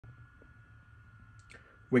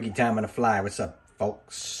Wiki time on the fly. What's up,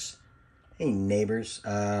 folks? Hey, neighbors.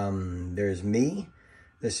 There's me.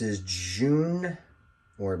 This is June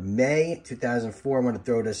or May 2004. I want to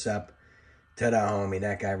throw this up to the homie,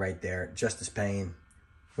 that guy right there, Justice Payne,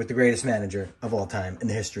 with the greatest manager of all time in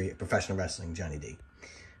the history of professional wrestling, Johnny D.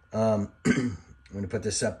 I'm going to put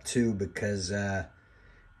this up, too, because,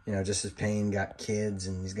 you know, Justice Payne got kids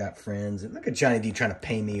and he's got friends. And look at Johnny D trying to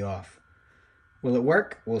pay me off. Will it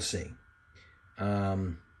work? We'll see.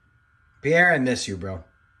 Pierre, I miss you, bro.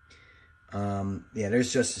 Yeah,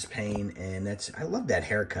 there's Justice Payne, and I love that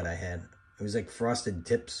haircut I had. It was like frosted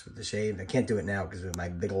tips with the shave. I can't do it now because of my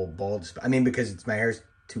big old bald spot. I mean, because my hair's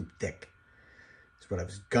too thick. That's what I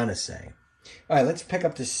was gonna say. All right, let's pick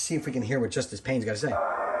up to see if we can hear what Justice Payne's got to say.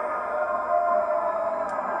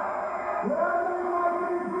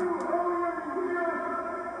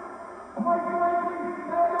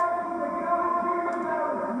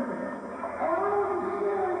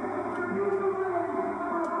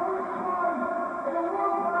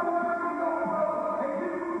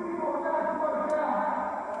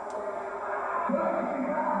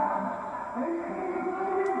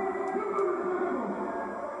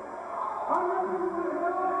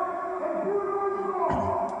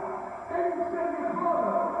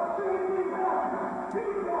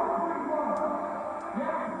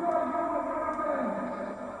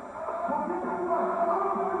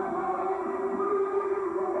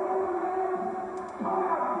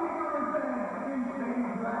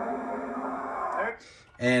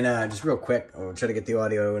 And just real quick, I'll try to get the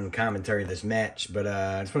audio and commentary of this match, but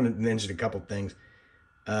I just want to mention a couple things.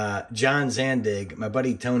 John Zandig, my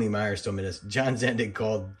buddy Tony Myers told me this. John Zandig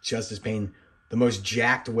called Justice Payne the most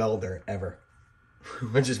jacked welder ever,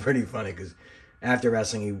 which is pretty funny because after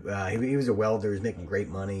wrestling, he was a welder. He was making great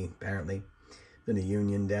money, apparently, in the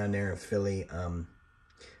union down there in Philly. For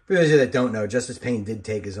those of you that don't know, Justice Payne did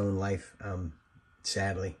take his own life,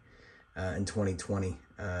 sadly, in 2020.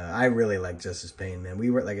 I really like Justice Payne, man.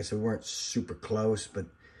 We were, like I said, we weren't super close, but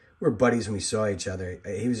we were buddies when we saw each other.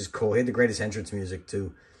 He was just cool. He had the greatest entrance music,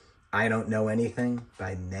 too. I Don't Know Anything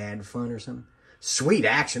by Mad Fun or something. Sweet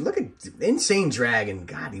action. Look at Insane Dragon.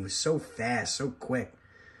 God, he was so fast, so quick.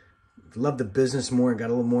 Loved the business more,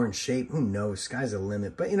 got a little more in shape. Who knows? Sky's the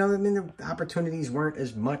limit. But, you know, I mean, the opportunities weren't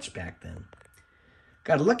as much back then.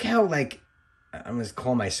 God, look how, like, I'm going to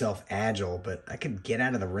call myself agile, but I could get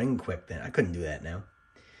out of the ring quick then. I couldn't do that now.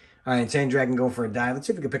 All right, Insane Dragon going for a dive. Let's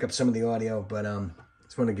see if we can pick up some of the audio, but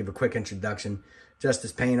just want to give a quick introduction.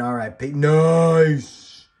 Justice Payne, R.I.P.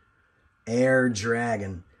 Nice! Air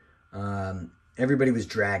Dragon. Everybody was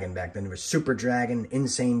Dragon back then. There was Super Dragon,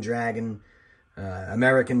 Insane Dragon,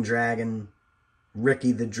 American Dragon,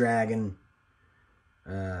 Ricky the Dragon,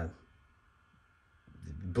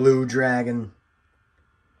 Blue Dragon.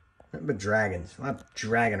 Nothing but dragons. A lot of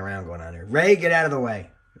dragging around going on here. Ray, get out of the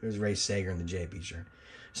way. There's Ray Sager in the JP shirt.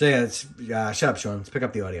 So yeah, let's, shut up, Sean. Let's pick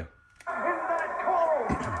up the audio. In that cold,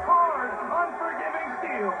 hard, unforgiving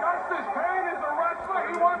steel, Justice Payne is a wrestler.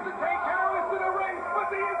 He wants to take Callis in a ring, but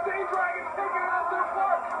the Insane Dragon's taking it out their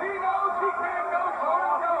part. He knows he can't go so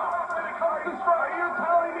no. Justice, are you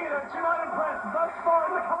telling me that you're not impressed thus far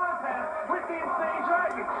in the contest with the Insane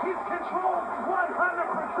Dragon? He's controlled 100%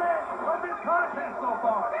 of this contest so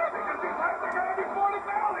far. Yeah, because he's had the guy before the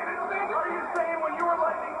battle. He didn't stand it. Are you saying when you were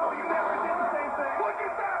lightning, oh, you never did the same thing? Look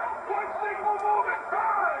at that! One single move in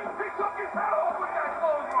time! He took his hat off with that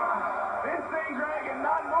clothesline. Insane Dragon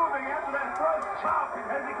not moving after that front chop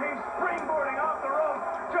as he came springboarding off the rope.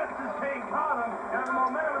 Justice Payne caught him, and the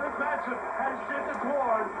momentum of this matchup has shifted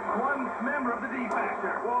toward one member of the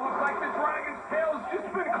D-Factor. Well, it looks like the Dragon's tail's just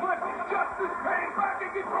been clipped. Justice Payne back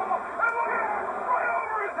in control, and look at that! Right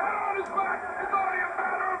over his head on his back! It's only a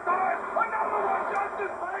matter of time! Another one!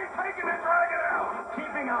 Justice Payne taking the Dragon out!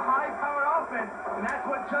 Keeping a high-powered offense, and that's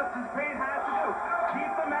what Justice Payne has to do.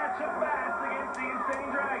 Keep the matchup fast against the Insane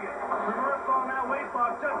Dragon. Reversal on that waist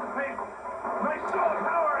lock, Justice Payne. Nice show of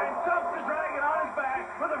power, and dumps the Dragon on his back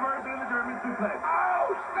for the version of the German suplex.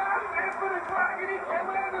 Ouch! That's it for the Dragon. He can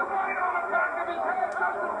land it right on the back of his head.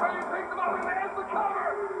 Justice Payne picks him up and lands the cover.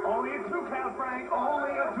 Only a 2 count, Frank.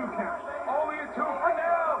 Only a 2 count. Only a 2 for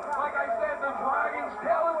now. Like I said, the Dragon's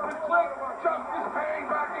tail has been clipped. Justice Payne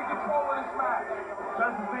back in control of this match.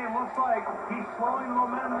 Justice Payne looks like he's slowing the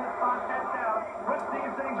momentum of this contest down. Puts the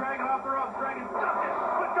Insane Dragon off the ropes. Dragon ducked it,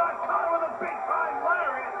 but got caught with a big-time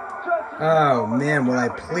lariat. Oh, man, will I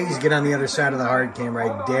please get on the other side of the hard camera?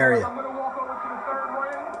 I dare you.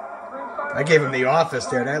 I gave him the office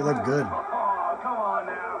there. That looked good. Oh, come on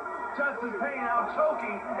now. Justice Payne out out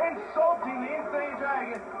choking, insulting the Insane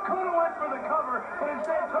Dragon. Could have went for the cover, but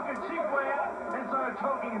instead took a cheap way out and started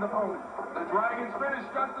choking the opponent. The Dragon's finished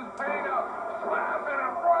Justice Pain up, slapping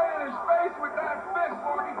him right in his face with that fist,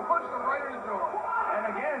 Mark. He punched him right in the jaw. And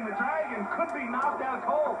again, the Dragon could be knocked out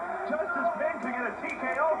cold. Justice Pain could get a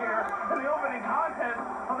TKO here in the opening contest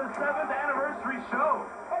of the 7th anniversary show.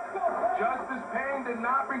 Justice Pain did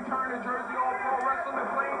not return to Jersey All-Pro Wrestling to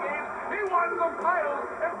play games. He wants some titles,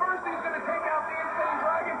 and first he's going to take out the Insane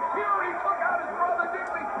Dragon. He already took out his brother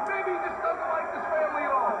Dixie. Maybe he just doesn't like this family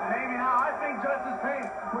at all. Maybe not. I think Justice Pain,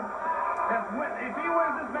 if he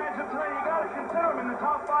wins this matchup tonight, you got to consider him in the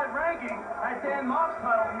top 5 ranking at Dan Moff's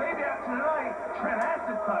title. Maybe after tonight, Trent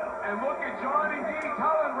Acid's title. And look at Johnny D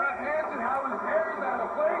telling Ref Hansen how his hair is out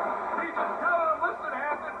of place. He's just telling him, listen,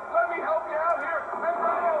 Hansen, let me help you out here. And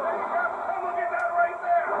Rhino, and look at that right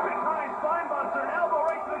there. Big time spine buster, an elbow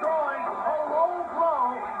right to the groin. A low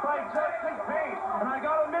blow by Justice Pain. And I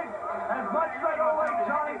got to admit, as much as I don't like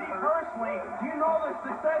Johnny D personally, you know the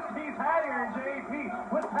success he's had here in JAP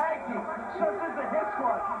with tag team, such as the Hit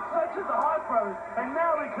Squad, such as the Hot Brothers, and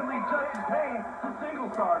now they can lead Justice Pain to single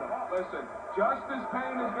stardom. Listen, Justice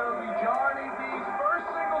Pain is going to be Johnny D's first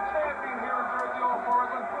single champion here in Jersey All-Pro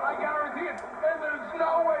Wrestling. I guarantee it. And there's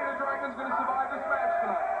no way the Dragon's going to survive this match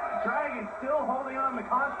tonight. Dragon still holding on the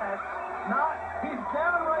contest. He's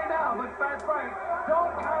down right now. Look, Fat Frank,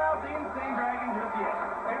 don't count out the Insane Dragon just yet.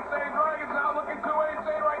 Insane Dragon's not looking too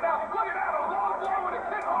insane right now. Look at that, a long blow with a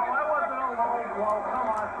kick. Oh, that wasn't a long blow. Come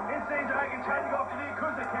on. Insane Dragon tried to go for the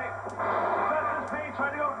Yakuza kick. Justice Pain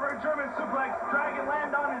tried to go for a German suplex. Dragon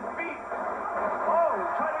landed on his feet. Oh,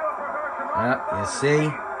 tried to go for her. You see?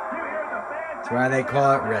 That's why they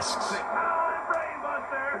call it risks.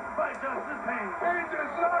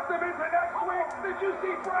 Did you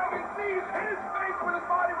see Dragon seize his face when his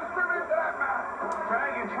body was driven into that mat?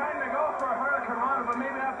 Dragon trying to go for a Hurricane, but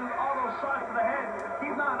maybe after all those shots to the head,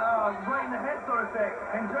 he's not right in the head, so to say.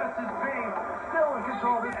 And Justice Pain still in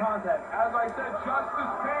control of this contest. As I said,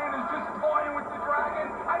 Justice Pain is just toying with the Dragon.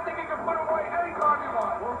 I think he can put him away anytime he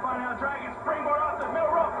wants. We'll find out. Dragon springboard off the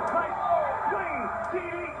middle rope. Nice swing.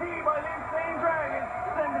 DDT by the Insane Dragon.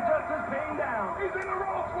 Send the Justice Pain down. He's in the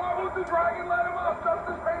ropes. Why won't the Dragon let him up?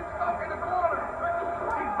 Justice Pain stuck in the corner.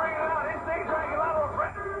 He's bringing it out. Insane Dragon lateral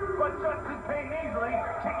threat. But Justice Pain easily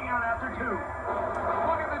kicking out after 2.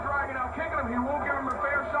 Look at the Dragon out kicking him. He won't give him a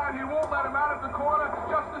fair shot. He won't let him out of the corner.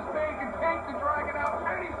 Justice Pain can take the Dragon out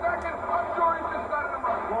any second. I'm sure he's just setting him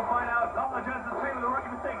up. We'll find out. Oh, Justice Pain with a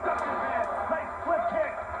rookie mistake. Justice Pain. Nice flip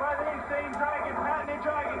kick by the Insane Dragon. Patented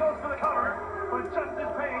Dragon goes for the cover. But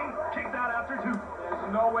Justice Pain kicked out after 2. There's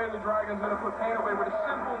no way the Dragon's going to put Pain away with a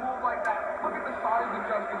simple move like that. Look at the size of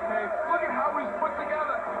Justice Pain. Look at how he's put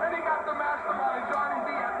together. And he got the mastermind, Johnny D,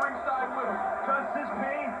 at ringside with him. Justice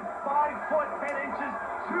Pain, 5 foot 10 inches,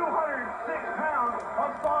 206 pounds of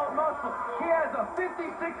solid muscle. He has a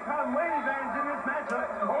 56-pound weight advantage in this matchup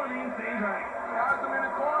over the Insane Dragon. He has him in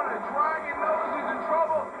the corner. Dragon knows he's in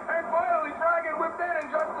trouble. And finally, Dragon whipped in and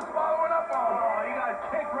Justice following up on him. Oh, he got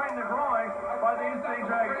kicked right in the groin by the Insane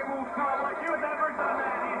Dragon. Great move, Carl. Like, you would never done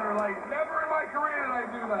that either. Like, never in my career did I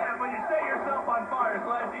do that. Yeah, but you set yourself on fire, so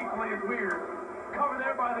that's equally as weird. Cover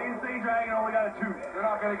there by the Insane Dragon, only got a 2. They're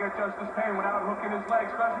not going to get Justice Pain without hooking his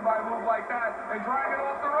leg, especially by a move like that. And Dragon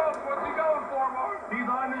off the ropes. What's he going for, Mark? He's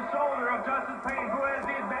on the shoulder of Justice Pain, who has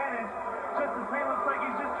the advantage. Justice Pain looks like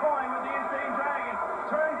he's just toying with the Insane Dragon.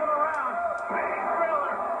 Turns him around. Pain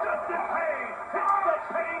Thriller. Justice Pain hits the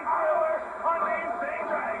Pain Thriller on the Insane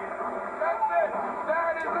Dragon. That's it.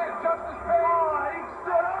 That is it. Justice Pain. Oh, he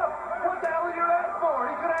stood up. What the hell did you ask for?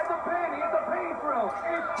 He could have the pin. He had the Pain Thrill.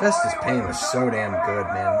 Justice Pain was so damn good,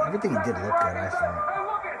 man. Everything he did looked good, I thought.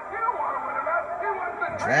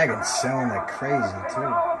 Dragon's selling like crazy, too.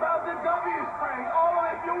 All about the W spring. Oh,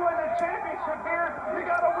 if you win the championship here, you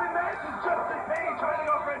gotta win matches. Justice Pain trying to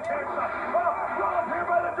go for a chair shot. Oh, roll up here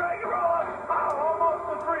by the Dragon. Roll up. Oh, almost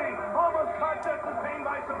the 3. Almost caught Justice Pain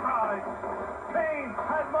by surprise. Pain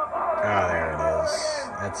has him up. Oh, there it is.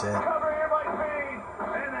 That's it. Cover here by Pain.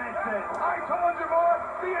 And that's it. I told you, boy.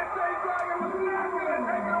 The Insane Dragon was not going to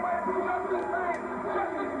take it away from Justice Pain.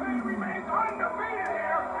 Justice Pain remains undefeated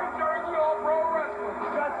here in Jersey All-Pro Wrestling.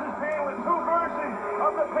 Justice Pain with 2 versions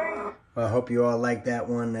of the Pain. Well, I hope you all like that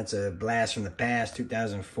one. That's a blast from the past,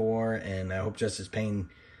 2004. And I hope Justice Pain,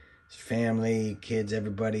 his family, kids,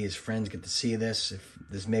 everybody, his friends get to see this.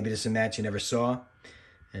 If maybe this is a match you never saw.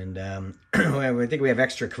 And I think we have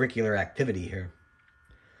extracurricular activity here.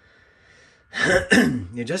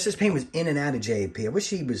 Yeah, Justice Pain was in and out of JAP. I wish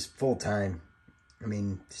he was full-time. I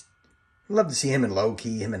mean, I'd love to see him in Low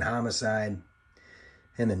Key, him in Homicide.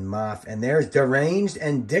 Him and Moff. And there's Deranged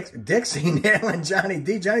and Dixie nailing Johnny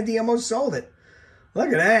D. Johnny D almost sold it.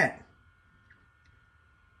 Look at that.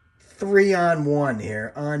 3-on-1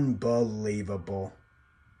 here. Unbelievable.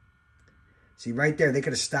 See, right there, they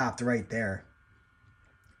could have stopped right there.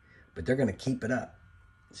 But they're going to keep it up.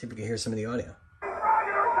 See if we can hear some of the audio.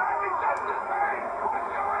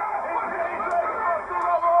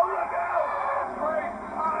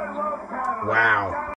 Wow.